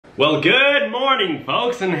Well, good morning,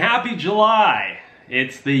 folks, and happy July.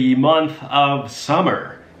 It's the month of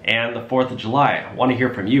summer and the 4th of July. I want to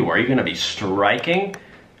hear from you. Are you going to be striking,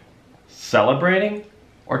 celebrating,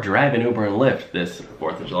 or driving Uber and Lyft this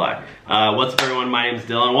 4th of July? What's up, everyone? My name's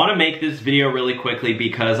Dylan. I want to make this video really quickly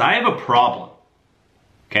because I have a problem,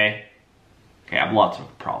 okay? I have lots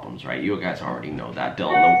of problems, right? You guys already know that.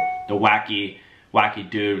 Dylan, the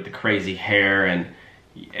wacky dude with the crazy hair, and,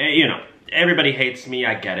 you know, everybody hates me,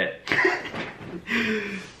 I get it.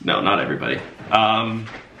 No, not everybody. Comment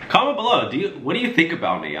below, what do you think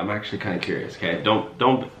about me? I'm actually kind of curious, okay? Don't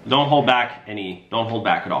hold back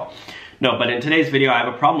at all. No, but in today's video, I have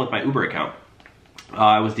a problem with my Uber account.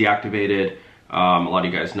 I was deactivated. A lot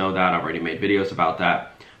of you guys know that. I've already made videos about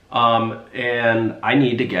that. And I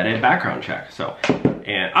need to get a background check.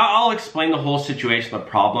 And I'll explain the whole situation, the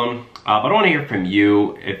problem, but I want to hear from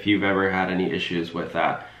you if you've ever had any issues with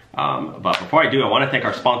that. But before I do, I want to thank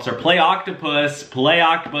our sponsor, Play Octopus. Play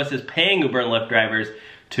Octopus is paying Uber and Lyft drivers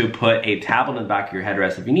to put a tablet in the back of your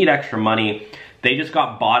headrest. If you need extra money, they just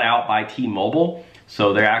got bought out by T-Mobile,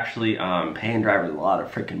 so they're actually paying drivers a lot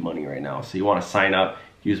of freaking money right now. So you want to sign up,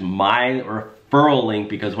 use my referral link,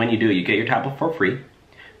 because when you do, you get your tablet for free.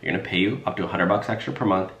 They're going to pay you up to $100 extra per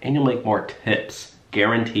month, and you'll make more tips,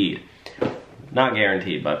 guaranteed. Not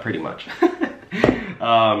guaranteed, but pretty much.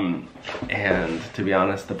 And to be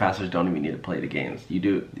honest, the passengers don't even need to play the games.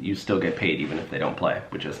 You still get paid even if they don't play,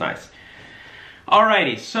 which is nice.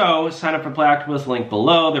 Alrighty, so sign up for Play Octopus, link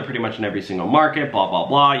below. They're pretty much in every single market, blah, blah,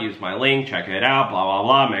 blah. Use my link, check it out, blah, blah,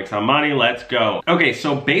 blah, make some money, let's go. Okay,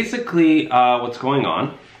 so basically what's going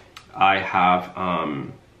on, I have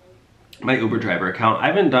my Uber driver account. I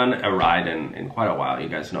haven't done a ride in quite a while. You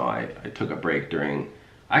guys know I took a break during,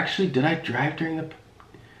 actually, did I drive during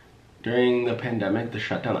the pandemic, the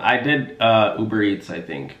shutdown? I did Uber Eats, I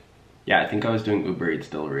think. Yeah, I think I was doing Uber Eats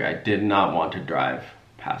delivery. I did not want to drive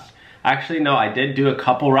past. Actually, no, I did do a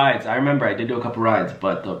couple rides. I remember I did do a couple rides,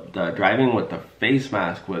 but the driving with the face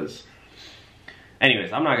mask was...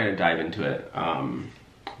 Anyways, I'm not gonna dive into it.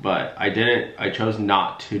 But I chose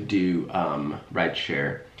not to do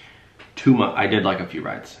rideshare too much. I did like a few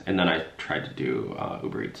rides, and then I tried to do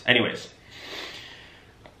Uber Eats. Anyways,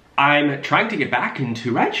 I'm trying to get back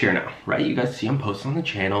into rideshare now, right? You guys see I'm posting on the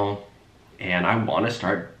channel, and I want to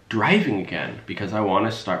start driving again because I want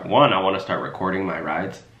to start, I want to start recording my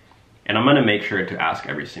rides, and I'm going to make sure to ask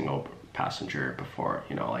every single passenger before,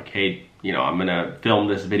 you know, like, hey, you know, I'm going to film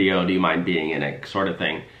this video, do you mind being in it, sort of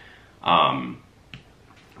thing.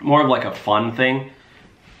 More of like a fun thing.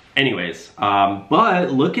 Anyways,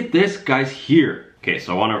 but look at this, guys, here. Okay,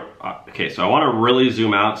 so I want to really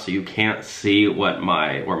zoom out so you can't see where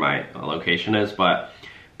my location is, but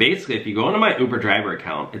basically if you go into my Uber driver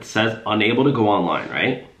account, it says unable to go online,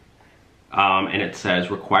 right? And it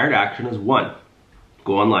says required action is 1.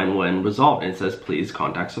 Go online when resolved. And it says please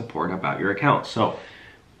contact support about your account. So,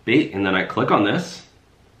 and then I click on this,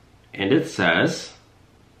 and it says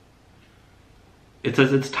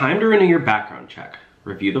it's time to renew your background check.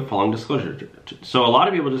 Review the following disclosure. So a lot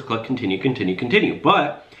of people just click continue, continue, continue.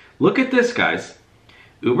 But look at this, guys.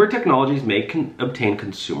 Uber Technologies may obtain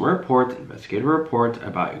consumer reports, investigative reports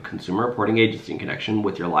about your consumer reporting agency in connection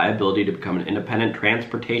with your liability to become an independent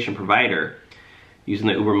transportation provider using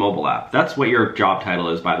the Uber mobile app. That's what your job title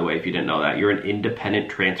is, by the way, if you didn't know that. You're an independent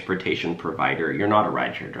transportation provider. You're not a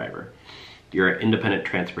rideshare driver. You're an independent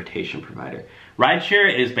transportation provider.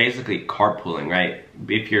 Rideshare is basically carpooling, right?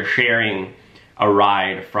 If you're sharing a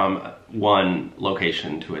ride from one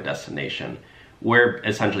location to a destination. We're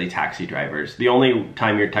essentially taxi drivers. The only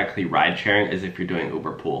time you're technically ride sharing is if you're doing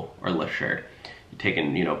Uber Pool or Lyft shared. You're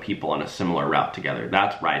taking, you know, people on a similar route together.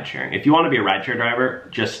 That's ride sharing. If you want to be a rideshare driver,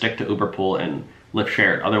 just stick to Uber Pool and Lyft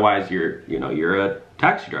shared. Otherwise, you're a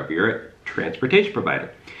taxi driver. You're a transportation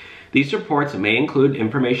provider. These reports may include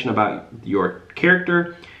information about your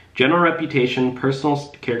character, general reputation, personal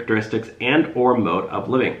characteristics, and or mode of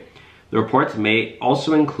living. The reports may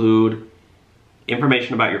also include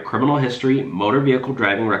information about your criminal history, motor vehicle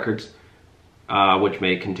driving records, which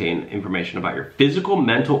may contain information about your physical,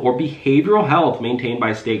 mental, or behavioral health maintained by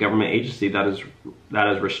a state government agency that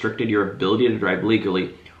has restricted your ability to drive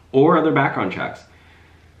legally, or other background checks.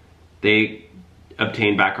 They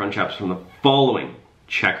obtain background checks from the following: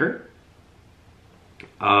 Checker,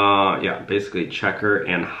 basically Checker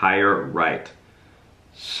and HyreCar.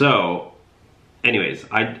 So, anyways,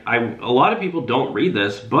 a lot of people don't read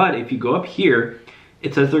this, but if you go up here,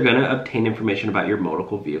 it says they're gonna obtain information about your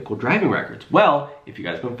motor vehicle driving records. Well, if you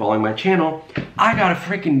guys have been following my channel, I got a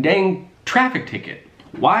freaking dang traffic ticket.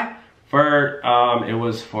 Why? It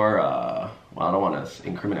was for well, I don't want to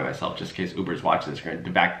incriminate myself just in case Uber's watching this, they're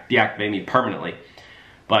going to deactivate me permanently.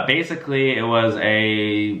 But basically, it was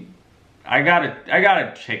I got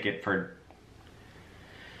a ticket for,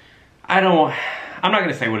 I'm not going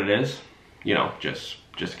to say what it is, you know, just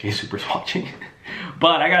in case Uber's watching.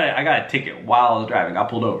 But I got a ticket while I was driving. I got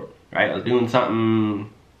pulled over, right? I was doing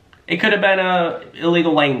something. It could have been a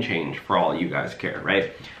illegal lane change for all you guys care,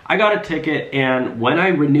 right? I got a ticket, and when I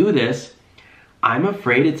renew this, I'm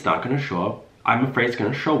afraid it's not going to show up. I'm afraid it's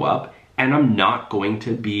going to show up, and I'm not going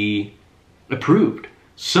to be approved.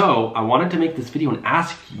 So I wanted to make this video and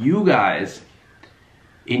ask you guys,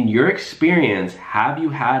 in your experience, have you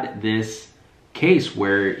had this case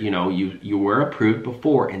where, you know, you were approved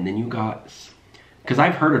before and then you got, because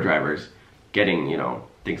I've heard of drivers getting, you know,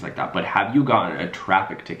 things like that, but have you gotten a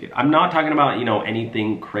traffic ticket? I'm not talking about, you know,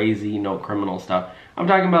 anything crazy, no criminal stuff. I'm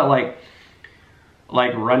talking about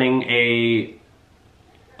like running a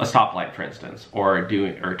stoplight, for instance, or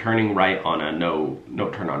turning right on a no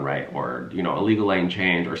turn on right, or, you know, illegal lane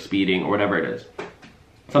change, or speeding, or whatever it is.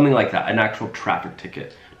 Something like that, an actual traffic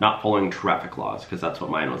ticket, not following traffic laws, because that's what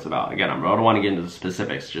mine was about. Again, I don't want to get into the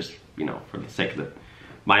specifics, just, you know, for the sake of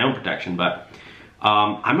my own protection, but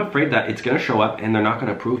I'm afraid that it's going to show up and they're not going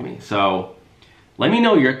to approve me. So let me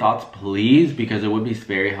know your thoughts, please, because it would be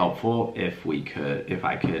very helpful if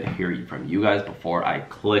I could hear from you guys before I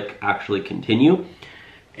click actually continue.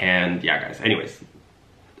 And yeah, guys, anyways,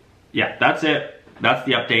 yeah, that's it. That's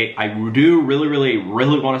the update. I do really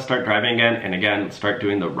want to start driving again, and again, start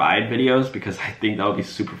doing the ride videos, because I think that would be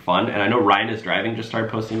super fun. And I know Ryan is driving, just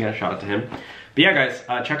started posting it, shout out to him. But yeah, guys,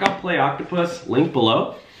 check out Play Octopus, link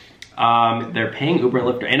below. They're paying Uber and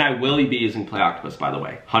Lyft, and I will be using Play Octopus, by the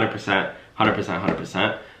way,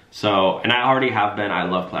 100%. So, and I already have been. I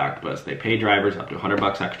love Play Octopus. They pay drivers up to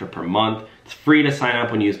 $100 extra per month. It's free to sign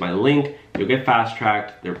up when you use my link. You'll get fast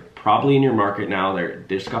tracked. They're probably in your market now. They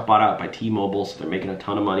just got bought out by T-Mobile, so they're making a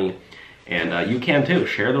ton of money. And you can too.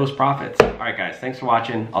 Share those profits. All right, guys, thanks for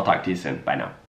watching. I'll talk to you soon. Bye now.